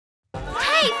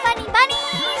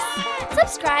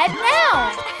subscribe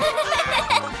now.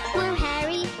 We're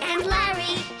Harry and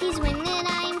Larry. He's winning,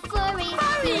 I'm furry.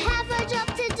 We have a job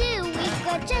to do. We've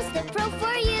got just the pro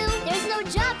for you. There's no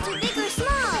job too big or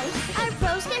small. Our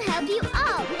pros can help you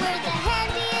all. We're the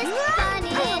handiest,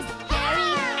 funniest.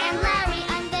 Harry and Larry,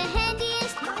 I'm the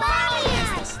handiest,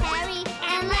 funniest. Harry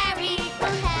and Larry,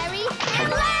 oh Harry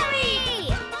and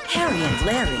Larry. Harry and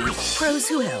Larry, pros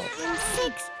who help.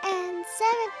 6 and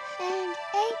 7 and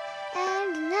 8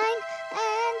 and 9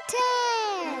 and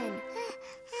 10.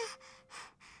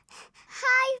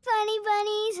 Hi, funny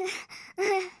bunnies.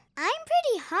 I'm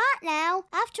pretty hot now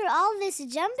after all this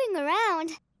jumping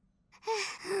around.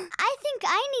 I think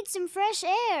I need some fresh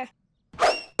air.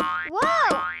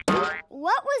 Whoa!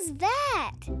 What was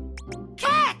that?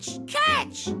 Catch!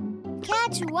 Catch!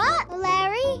 Catch what,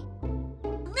 Larry?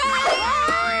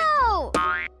 Whoa!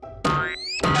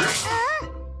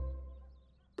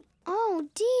 Oh,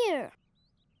 dear.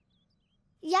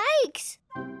 Yikes!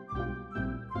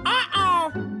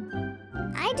 Uh-oh!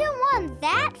 I don't want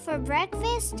that for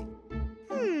breakfast.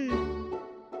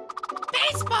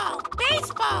 Baseball!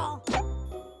 Baseball!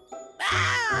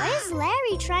 What is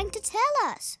Larry trying to tell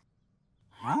us?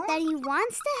 That he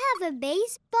wants to have a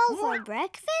baseball for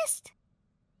breakfast?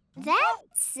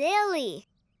 That's silly.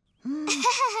 No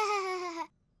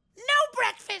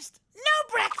breakfast! No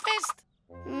breakfast!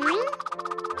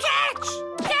 Catch!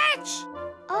 Catch!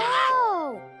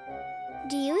 Oh!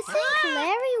 Do you think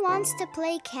Larry wants to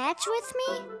play catch with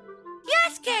me?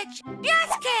 Yes, catch! Yes,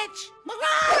 catch!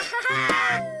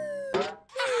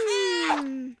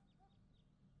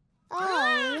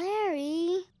 Oh,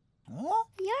 Larry.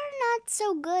 You're not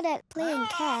so good at playing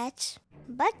catch,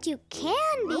 but you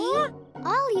can be.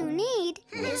 All you need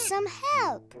is some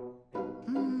help.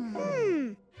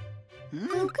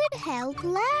 Who could help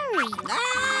Larry?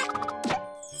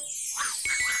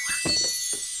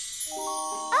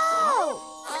 Oh!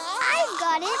 I've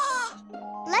got it!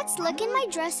 Let's look in my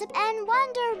dress-up and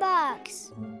wonder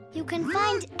box. You can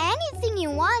find anything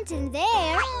you want in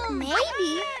there.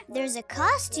 Maybe there's a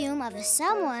costume of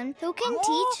someone who can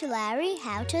teach Larry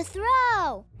how to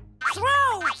throw.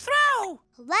 Throw! Throw!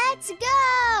 Let's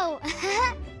go!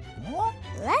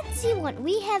 Let's see what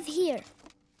we have here.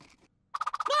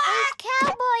 A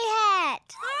cowboy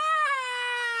hat!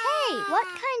 Hey, what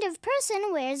kind of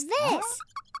person wears this?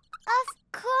 Of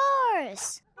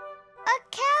course! A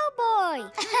cowboy!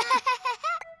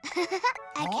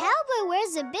 A cowboy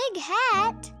wears a big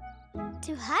hat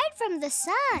to hide from the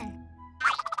sun.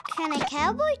 Can a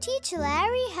cowboy teach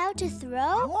Larry how to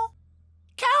throw?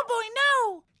 Cowboy,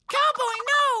 no! Cowboy,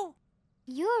 no!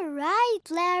 You're right,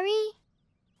 Larry.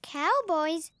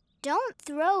 Cowboys don't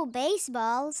throw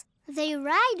baseballs. They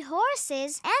ride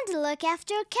horses and look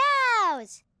after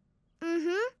cows.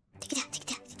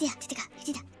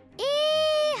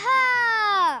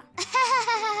 Yee-haw!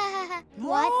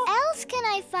 What else can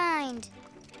I find?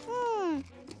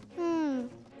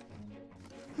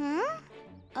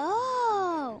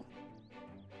 Oh!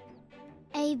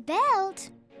 A belt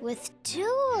with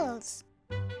tools.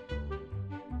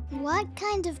 What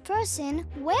kind of person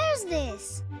wears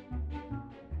this?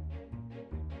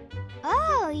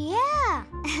 Oh, yeah!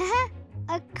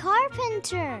 A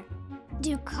carpenter.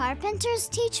 Do carpenters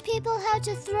teach people how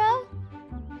to throw?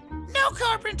 No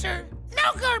carpenter!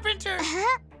 No carpenter!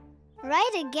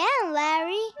 Right again,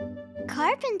 Larry.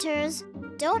 Carpenters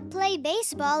don't play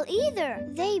baseball either.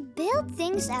 They build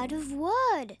things out of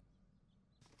wood.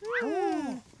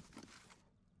 Oh.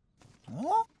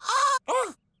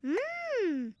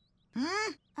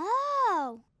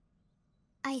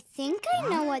 I think I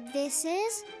know what this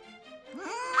is.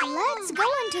 Let's go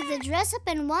into the dress-up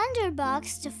and wonder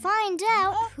box to find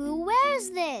out who wears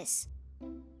this.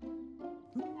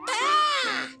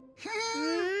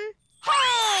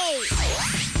 Hey!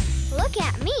 Look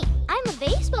at me. I'm a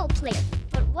baseball player.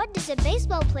 But what does a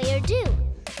baseball player do?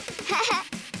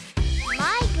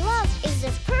 My glove is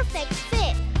a perfect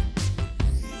fit.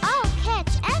 I'll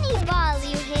catch any ball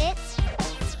you hit.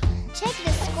 Check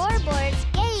the scoreboard.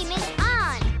 Game is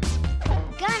on.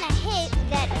 Gonna hit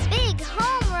that big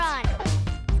home run.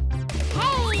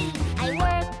 Hey, I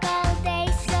work all day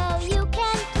so you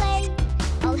can play.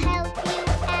 I'll help you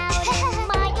out in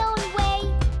my own way.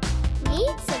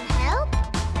 Need some help?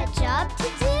 A job to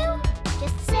do?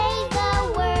 Just say the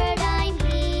word, I'm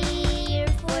here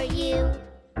for you.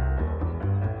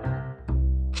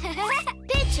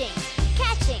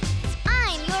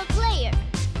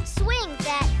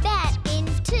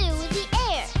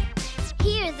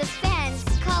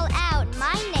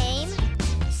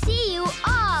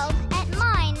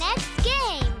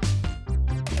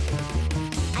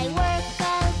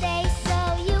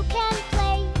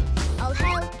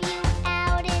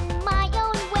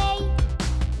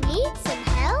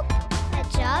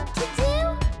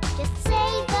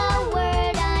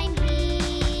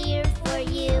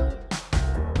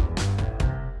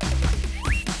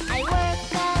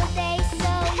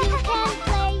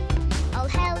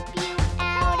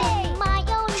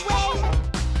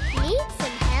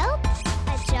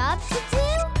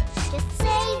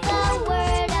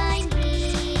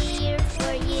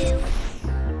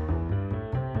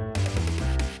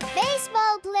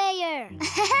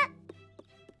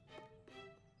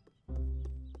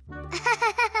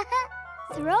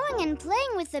 Throwing and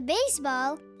playing with the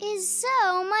baseball is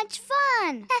so much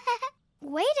fun.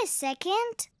 Wait a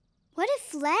second. What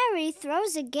if Larry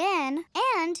throws again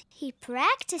and he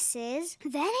practices,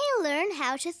 then he'll learn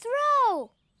how to throw?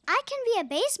 I can be a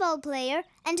baseball player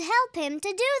and help him to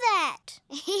do that.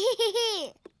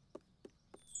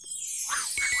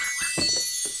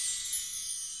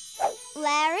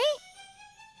 Larry?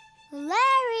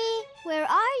 Larry, where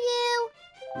are you?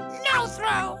 No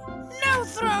throw! No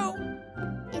throw!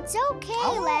 It's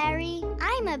okay, Larry.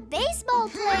 I'm a baseball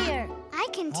player. I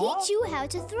can teach you how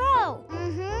to throw.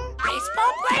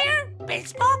 Baseball player?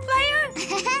 Baseball player?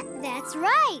 That's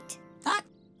right. Huh?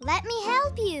 Let me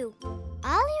help you.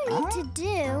 All you need to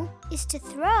do is to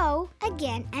throw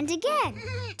again and again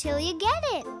till you get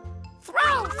it.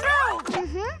 Throw! Throw!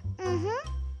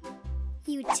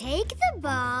 You take the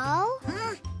ball,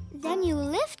 then you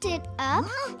lift it up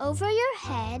over your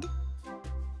head.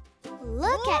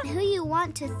 Look at who you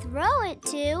want to throw it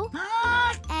to,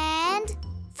 and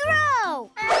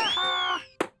throw!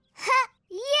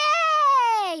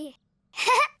 Yay!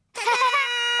 Throw!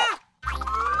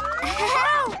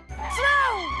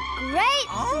 Throw! Great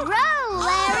throw,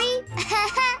 Larry!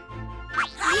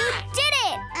 You did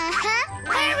it!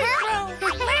 Larry throw!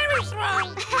 Larry throw!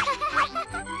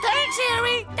 Thanks,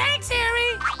 Harry! Thanks,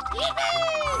 Harry!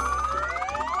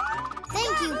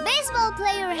 Thank you, baseball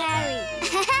player Harry.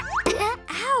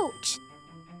 Ouch!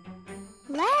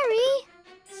 Larry?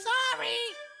 Sorry!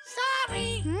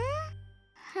 Sorry!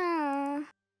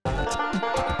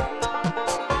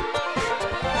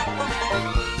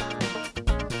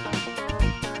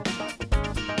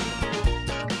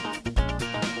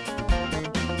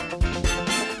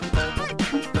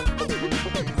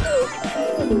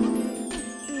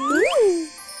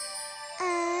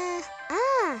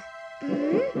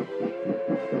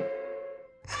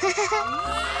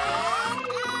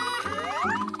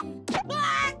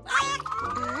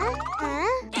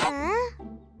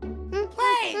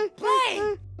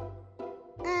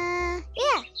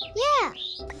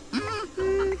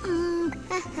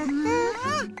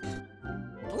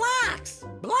 Blocks!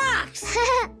 Blocks!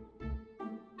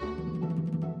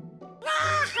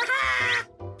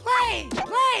 Play!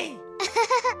 Play!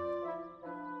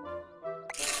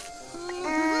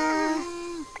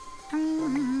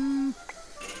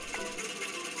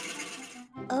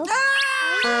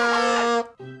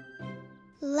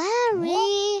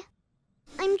 Larry,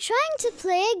 I'm trying to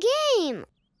play a game.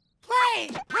 Play!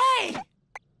 Play!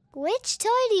 Which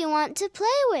toy do you want to play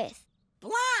with?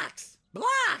 Blocks!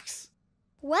 Blocks!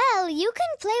 Well, you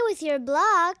can play with your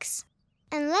blocks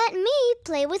and let me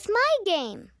play with my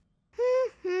game.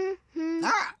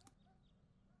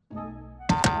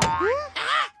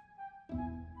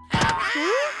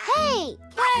 Hey!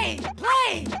 Play!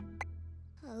 Play!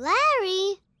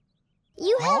 Larry,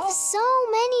 you have so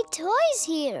many toys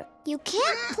here. You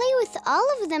can't play with all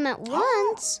of them at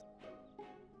once.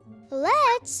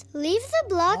 Let's leave the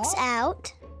blocks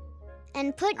out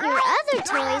and put your other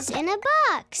toys in a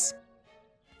box.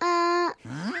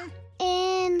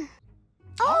 In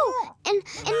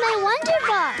my Wonder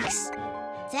Box.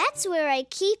 That's where I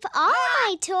keep all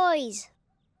my toys.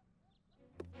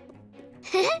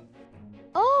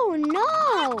 Oh,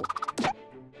 no!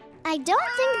 I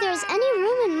don't think there's any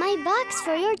room in my box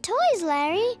for your toys,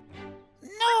 Larry.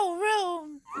 No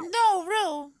room! No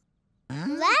room!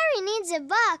 Larry needs a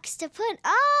box to put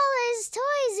all his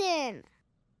toys in.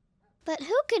 But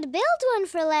who could build one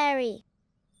for Larry?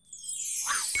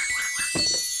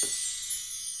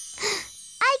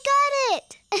 I got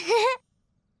it!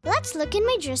 Let's look in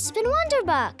my Spin Wonder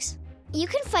Box. You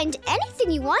can find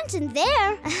anything you want in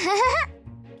there.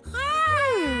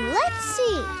 Let's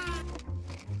see.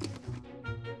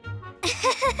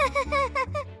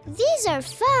 These are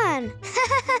fun.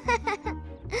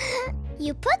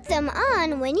 You put them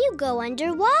on when you go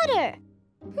underwater.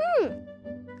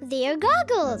 They are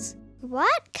goggles.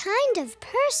 What kind of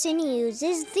person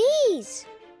uses these?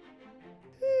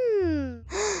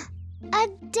 A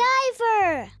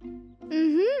diver.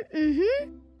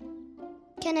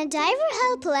 Can a diver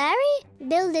help Larry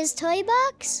build his toy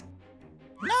box?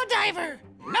 No diver!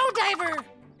 No diver!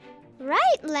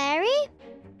 Right, Larry.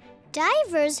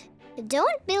 Divers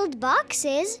don't build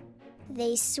boxes.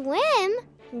 They swim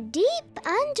deep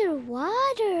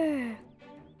underwater.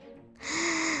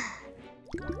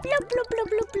 Bloop, bloop, bloop, bloop,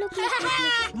 bloop, bloop, bloop,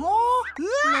 bloop.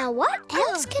 Now what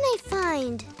else can I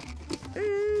find?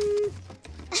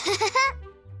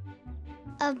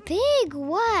 A big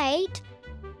white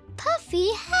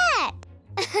puffy hat.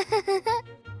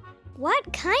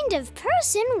 What kind of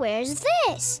person wears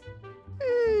this?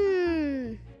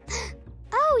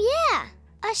 Oh yeah,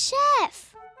 a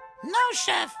chef. No,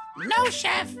 chef. No,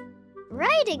 chef.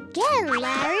 Right again,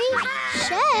 Larry.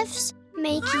 Chefs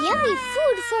make yummy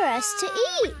food for us to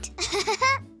eat.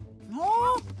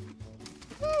 Oh.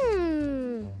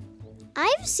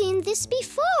 I've seen this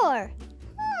before.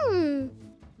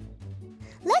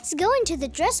 Let's go into the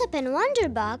Dress Up and Wonder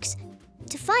box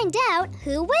to find out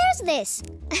who wears this.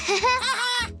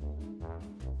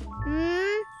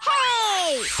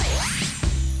 Hey!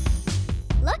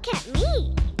 Look at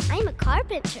me. I'm a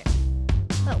carpenter.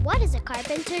 But what does a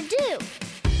carpenter do?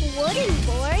 Wooden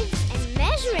boards and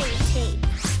measuring tape.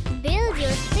 Build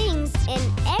your things in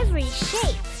every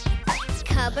shape.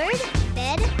 Cupboard,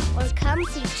 bed, or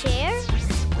comfy chair?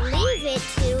 Leave it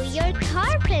to your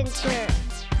carpenter.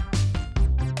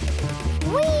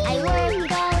 I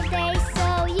work all day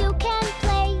so you can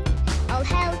play. I'll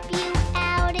help you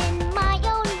out in my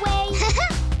own way.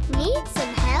 Need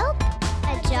some help?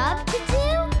 A job to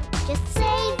do? Just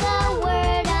say the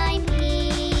word, I'm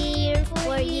here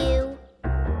for you.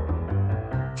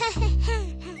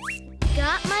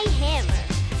 Got my hammer.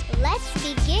 Let's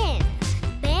begin.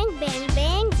 Bang, bang,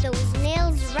 bang those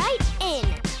nails right in.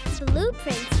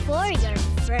 Blueprints for your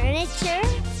furniture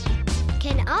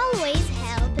can always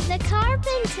help the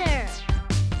carpenter.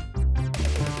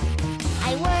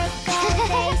 I work all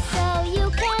day so you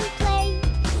can play.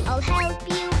 I'll help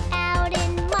you out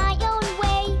in my own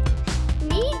way.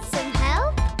 Need some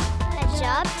help? A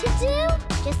job to do?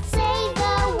 Just say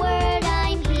the word,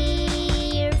 I'm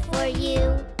here for you.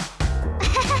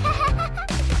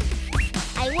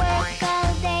 I work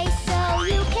all day so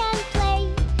you can play.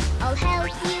 I'll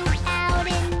help you out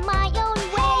in my own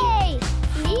way.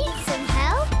 Need some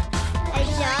help? A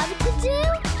job to do?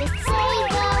 Just say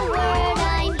the word,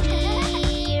 I'm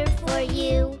here for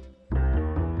you.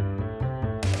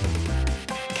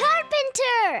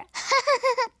 Carpenter!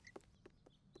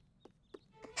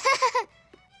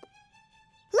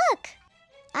 Look,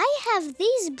 I have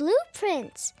these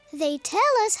blueprints. They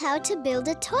tell us how to build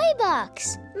a toy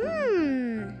box.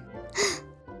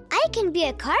 I can be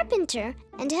a carpenter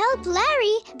and help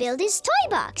Larry build his toy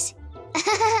box.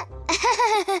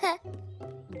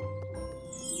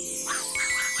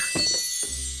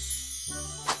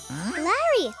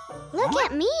 Larry, look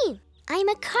at me. I'm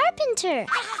a carpenter.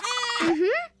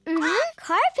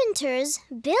 Carpenters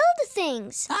build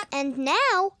things. And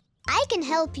now I can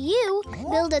help you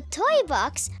build a toy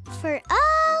box for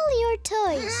all your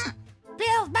toys.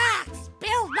 Build box.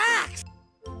 Build box.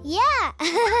 Yeah.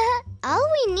 All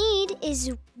we need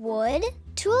is wood,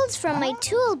 tools from my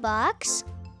toolbox,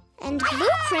 and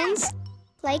blueprints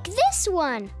like this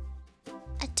one.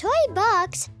 A toy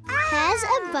box has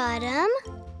a bottom,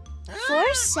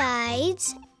 4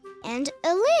 sides, and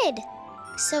a lid,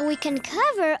 so we can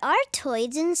cover our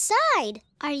toys inside.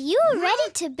 Are you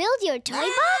ready to build your toy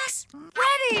box?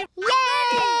 Ready.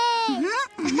 Yay!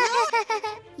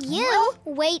 You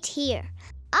wait here.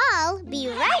 I'll be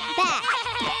right back.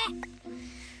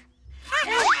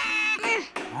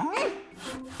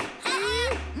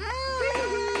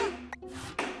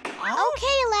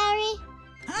 Okay, Larry.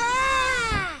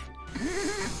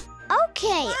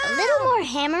 Okay, a little more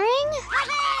hammering.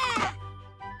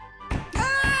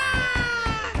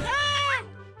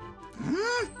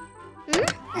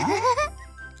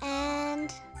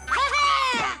 And...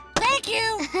 Thank you.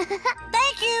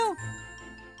 Thank you.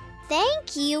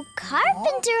 Thank you,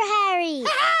 Carpenter Harry.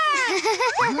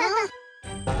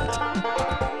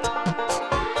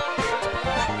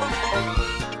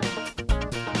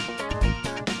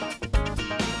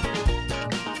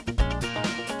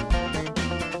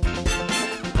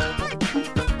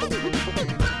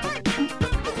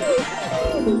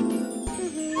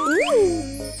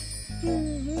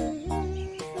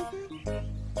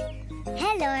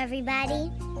 Hello,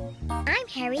 everybody. I'm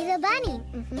Harry the Bunny.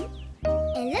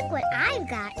 And look what I've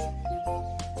got.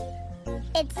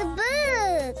 It's a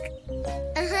book.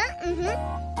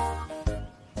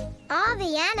 All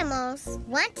the animals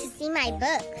want to see my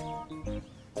book.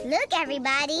 Look,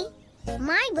 everybody.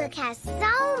 My book has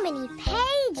so many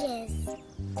pages.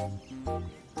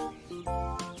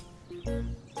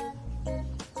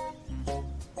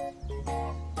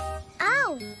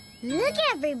 Oh, look,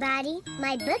 everybody.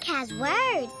 My book has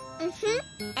words.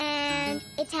 And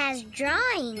it has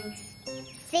drawings.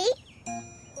 See?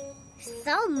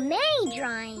 So many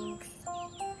drawings.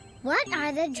 What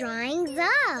are the drawings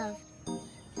of?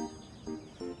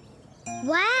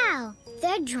 Wow,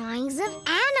 they're drawings of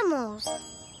animals.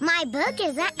 My book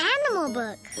is an animal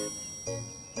book.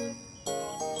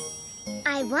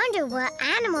 I wonder what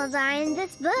animals are in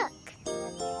this book.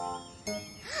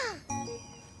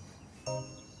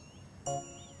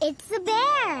 It's a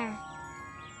bear.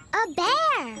 A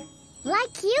bear!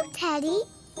 Like you, Teddy.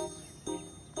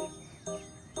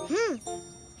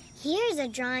 Here's a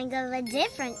drawing of a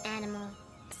different animal.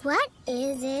 What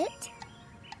is it?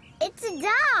 It's a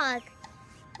dog.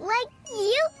 Like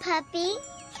you, puppy.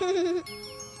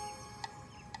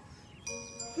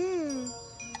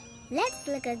 Let's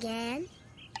look again.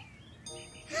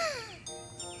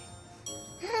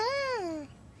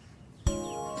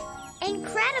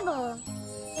 Incredible!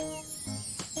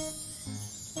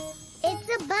 It's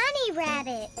a bunny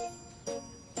rabbit.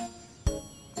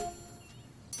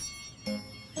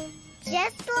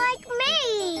 Just like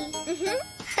me.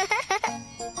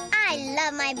 I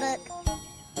love my book.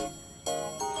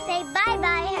 Say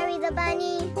bye-bye, Harry the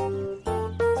Bunny.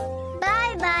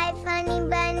 Bye-bye, funny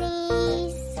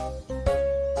bunnies.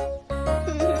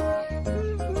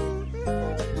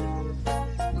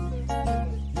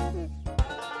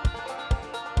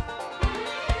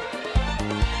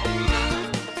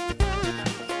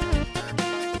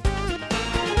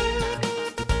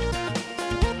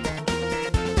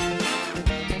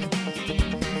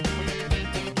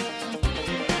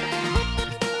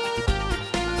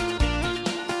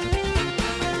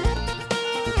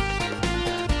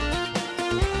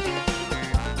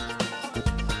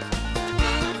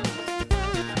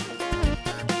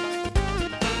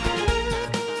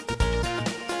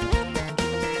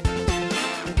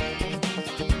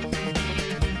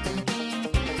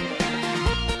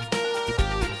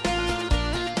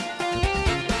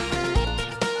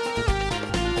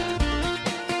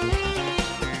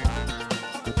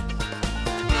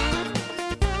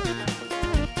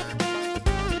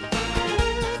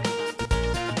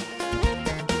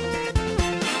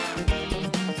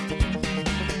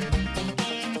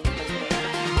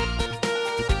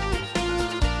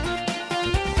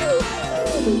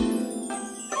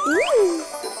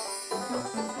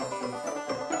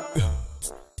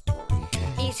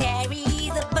 He's Harry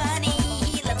the Bunny.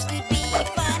 He loves to be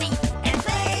funny and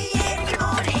play every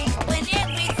morning when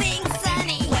everything's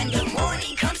sunny. When the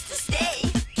morning comes to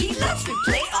stay, he loves to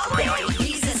play all day.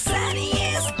 He's the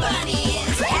sunniest bunny.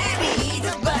 Is Harry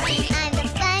the Bunny. I'm the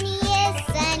funniest,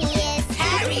 sunniest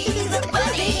Harry the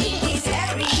Bunny. He's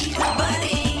Harry the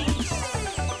Bunny.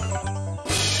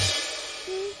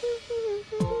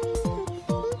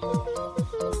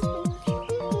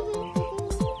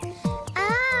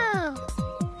 Oh,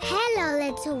 hello,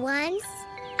 little ones.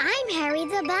 I'm Harry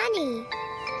the Bunny.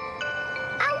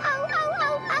 Ow, ow, ow,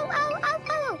 ow, ow, ow, ow,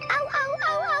 ow, ow, ow,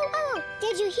 ow, ow, ow.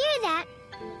 Did you hear that?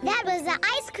 That was the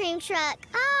ice cream truck.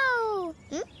 Oh.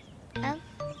 Oh.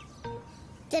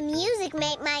 The music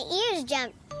made my ears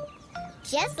jump.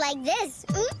 Just like this.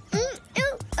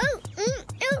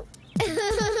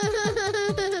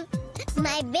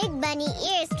 My big bunny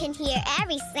ears can hear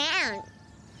every sound.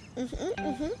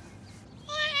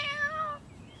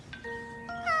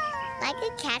 Like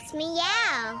a cat's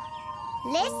meow.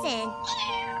 Listen,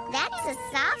 that's a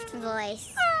soft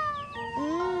voice.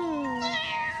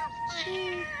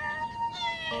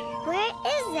 Where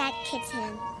is that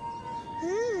kitten?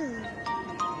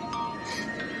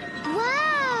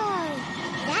 Whoa!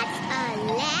 That's a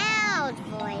loud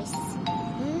voice.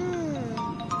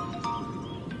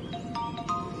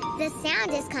 The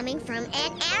sound is coming from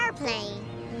an airplane.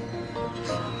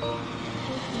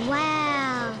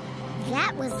 Wow,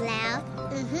 that was loud.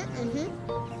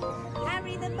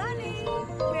 Harry the Bunny,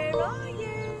 where are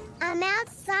you? I'm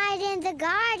outside in the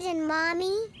garden,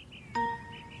 Mommy.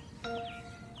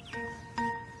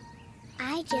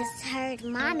 I just heard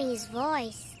Mommy's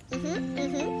voice.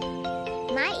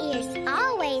 My ears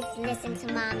always listen to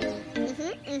Mommy.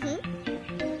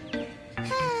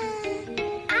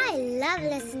 I love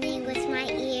listening with my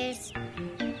ears.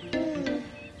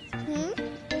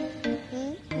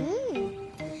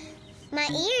 My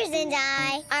ears and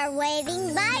I are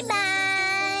waving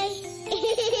bye-bye.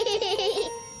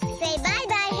 Say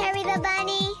bye-bye, Harry the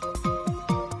Bunny.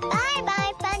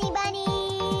 Bye-bye, funny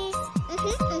bunnies.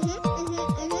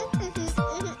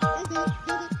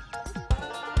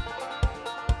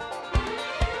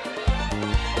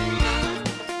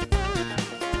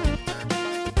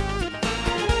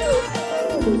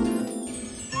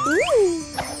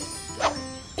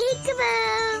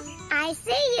 Peekaboo! I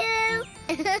see you.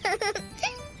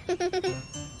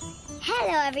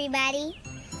 Hello, everybody.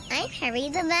 I'm Harry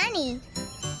the Bunny.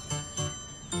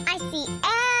 I see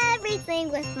everything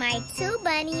with my two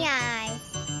bunny eyes.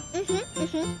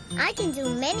 I can do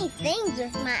many things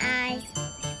with my eyes.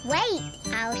 Wait,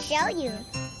 I'll show you.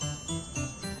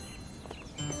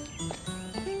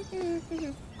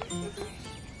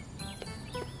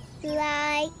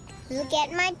 Like, look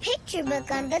at my picture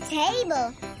book on the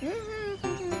table.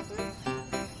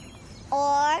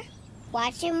 Or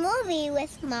watch a movie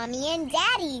with Mommy and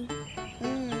Daddy.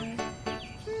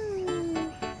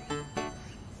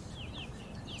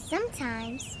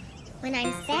 Sometimes, when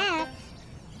I'm sad,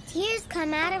 tears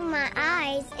come out of my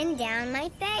eyes and down my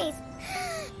face.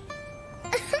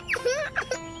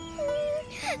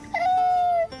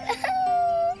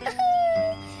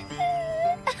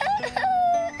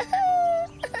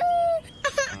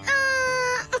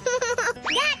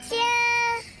 Gotcha!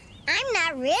 I'm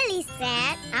not really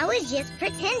sad. I was just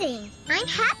pretending. I'm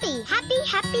happy. Happy,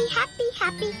 happy, happy,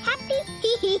 happy, happy.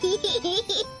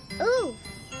 Ooh.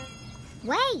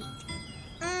 Wait.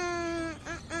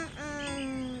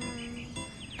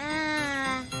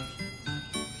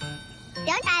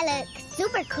 Don't I look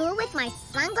super cool with my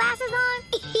sunglasses on?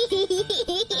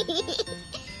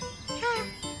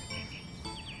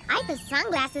 I put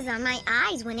sunglasses on my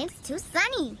eyes when it's too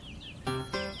sunny.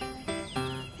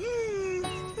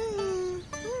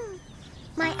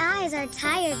 My eyes are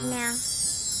tired now.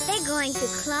 They're going to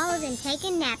close and take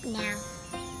a nap now.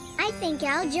 I think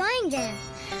I'll join them.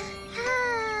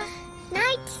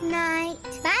 Night-night.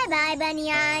 Bye-bye,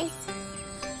 bunny eyes.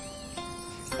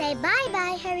 Say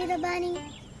bye-bye, Harry the bunny.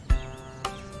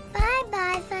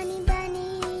 Bye-bye, funny bunnies.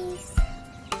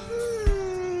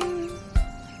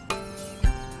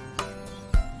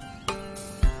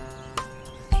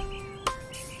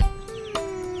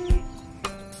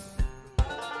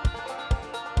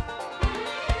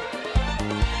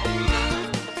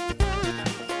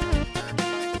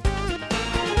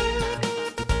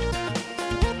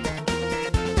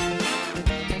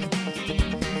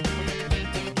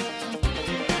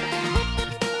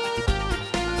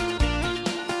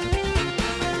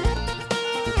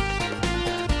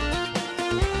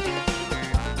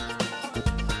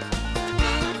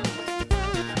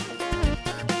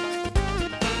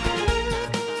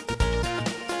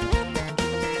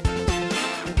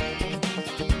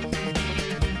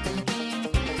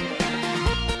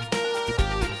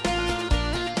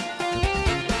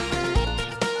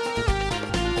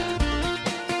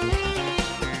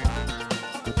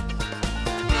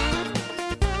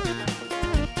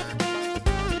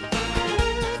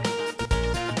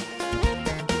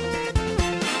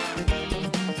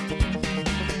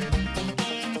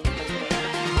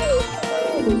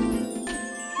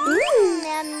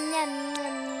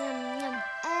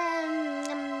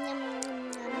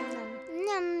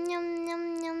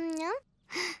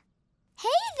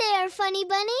 Funny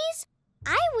bunnies.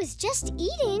 I was just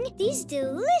eating these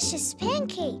delicious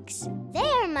pancakes.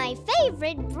 They're my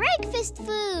favorite breakfast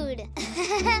food.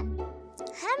 Hum,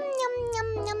 yum, yum,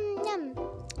 yum, yum.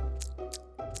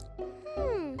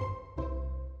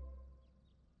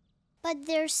 But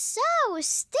they're so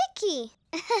sticky.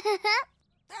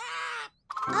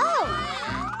 Oh.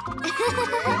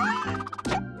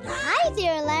 Hi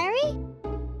there, Larry.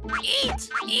 Eat!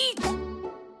 Eat!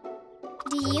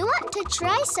 Do you want to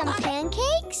try some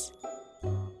pancakes?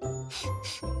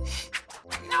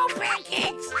 No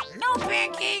pancakes! No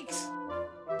pancakes!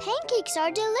 Pancakes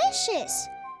are delicious.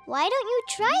 Why don't you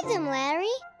try them,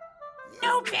 Larry?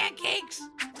 No pancakes!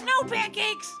 No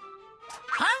pancakes!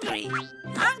 Hungry!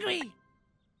 Hungry!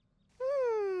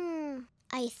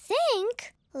 I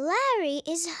think Larry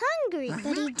is hungry,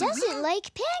 but he doesn't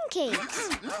like pancakes.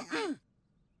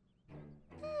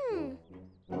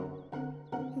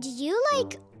 Do you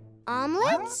like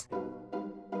omelets?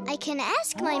 I can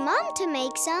ask my mom to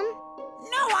make some.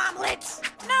 No omelets!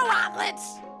 No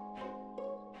omelets!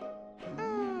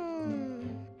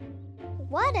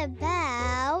 What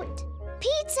about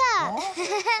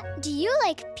pizza? Do you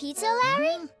like pizza,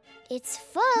 Larry? It's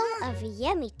full of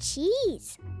yummy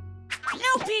cheese.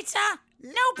 No pizza!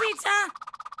 No pizza!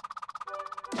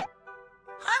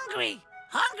 Hungry!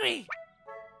 Hungry!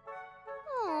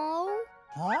 Oh.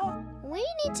 Huh? We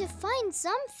need to find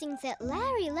something that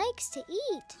Larry likes to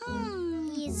eat.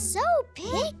 He's so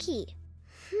picky.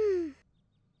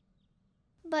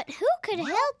 But who could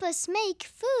help us make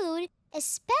food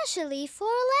especially for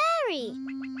Larry?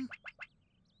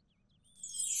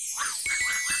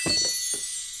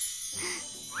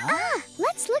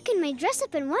 Let's look in my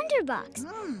dress-up and wonder box.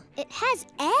 It has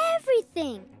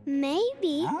everything.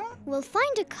 Maybe we'll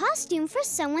find a costume for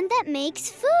someone that makes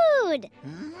food.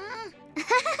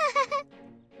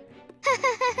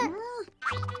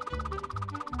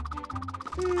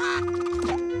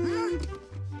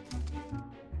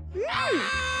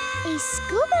 A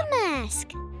scuba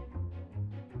mask.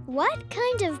 What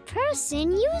kind of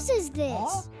person uses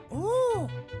this? Ooh!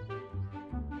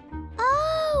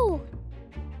 Oh!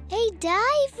 A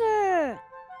diver!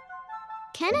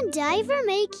 Can a diver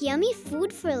make yummy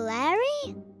food for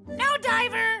Larry? No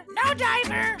diver! No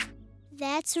diver!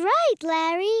 That's right,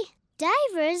 Larry.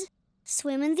 Divers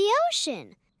swim in the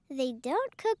ocean. They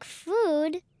don't cook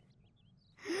food.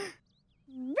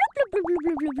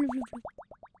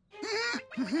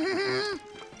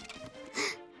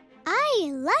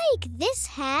 I like this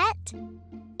hat.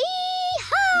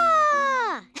 Yee-haw!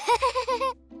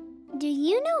 Do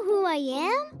you know who I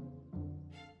am?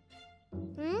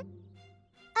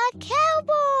 A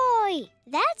cowboy!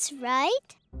 That's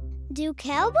right. Do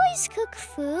cowboys cook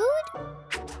food?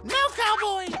 No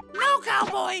cowboy! No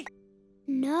cowboy!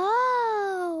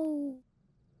 No.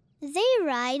 They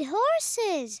ride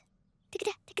horses.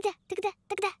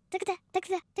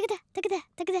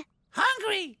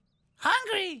 Hungry!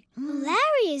 Hungry!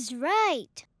 Larry is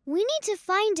right. We need to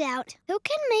find out who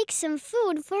can make some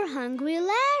food for hungry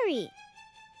Larry.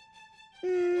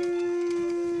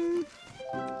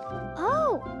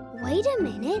 Oh, wait a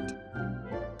minute.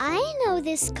 I know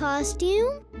this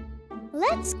costume.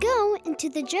 Let's go into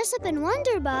the Dress Up and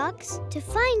Wonder box to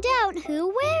find out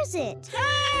who wears it.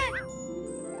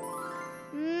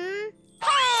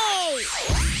 Hey!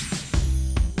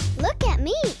 Look at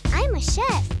me. I'm a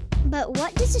chef. But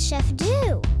what does a chef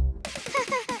do?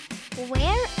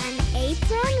 Wear an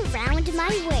apron round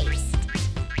my waist.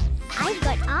 I've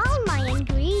got all my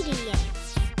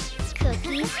ingredients.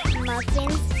 Cookies,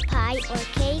 muffins, pie or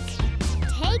cake.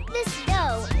 Take this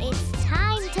dough. It's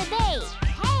time to bake.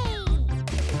 Hey!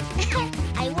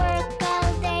 I work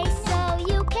all day so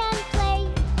you can play.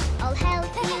 I'll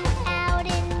help you out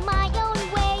in my own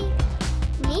way.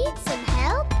 Need some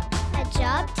help? A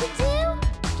job to do?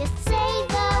 Just say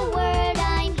the word,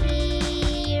 I'm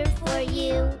here for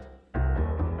you.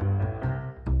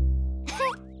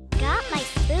 Got my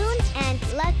spoon and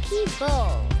lucky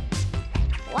bowl.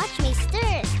 Watch me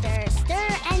stir, stir,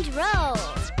 stir and roll.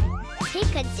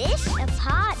 Pick a dish, a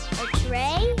pot or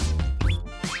tray.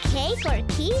 Cake or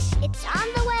quiche, it's on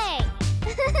the way.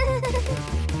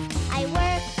 I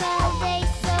work all day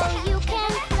so you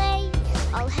can play.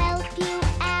 I'll help you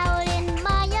out in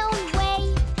my own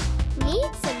way.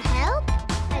 Need some help?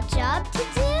 A job to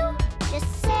do? Just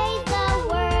say the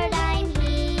word, I'm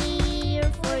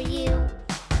here for you.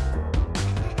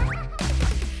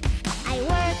 I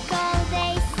work all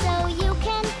day so you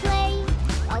can play.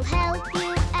 I'll help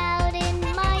you out in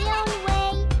my own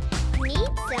way.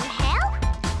 Need some help?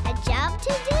 A job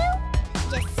to do?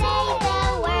 Just say the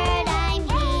word, I'm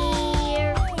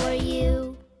here for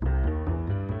you.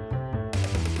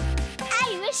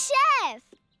 I'm a chef!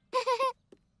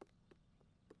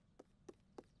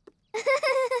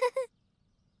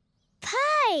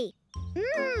 Pie!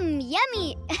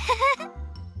 Yummy!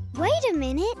 Wait a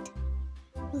minute.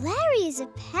 Larry is a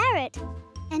parrot,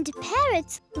 and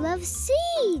parrots love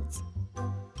seeds.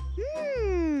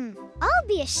 I'll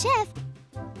be a chef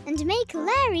and make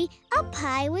Larry a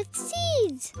pie with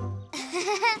seeds.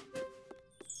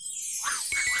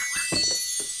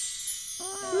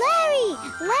 Larry!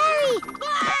 Larry!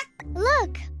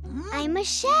 Look, I'm a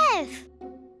chef.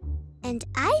 And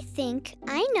I think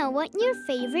I know what your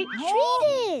favorite treat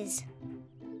is.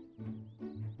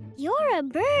 You're a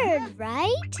bird,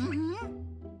 right?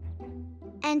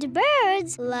 And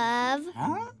birds love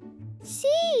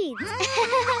seeds.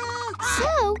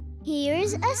 So,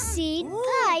 here's a seed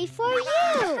pie for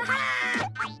you.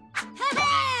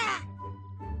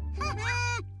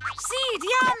 Seed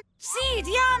yum! Seed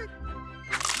yum!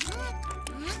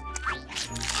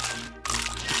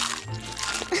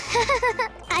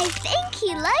 I think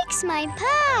he likes my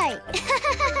pie.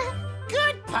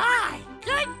 Good pie!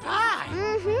 Good pie!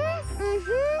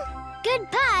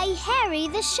 Good pie, Harry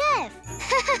the chef.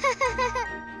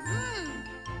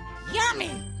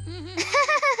 Yummy!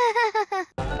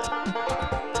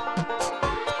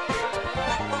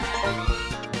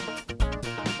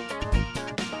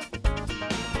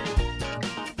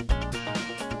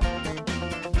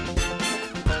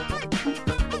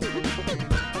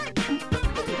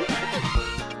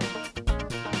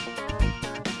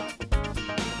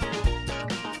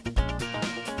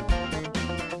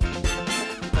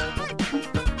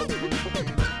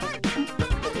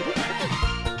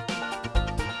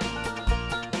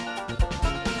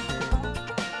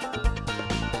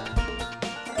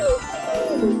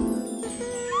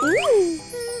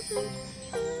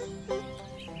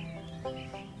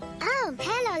 Oh,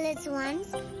 hello, little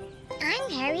ones. I'm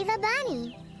Harry the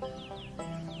bunny.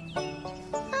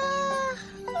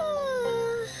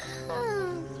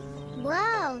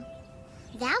 Whoa,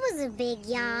 that was a big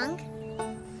yawn.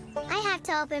 I have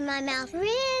to open my mouth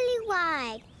really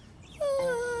wide.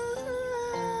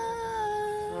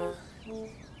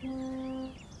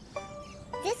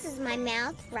 This is my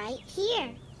mouth right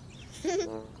here.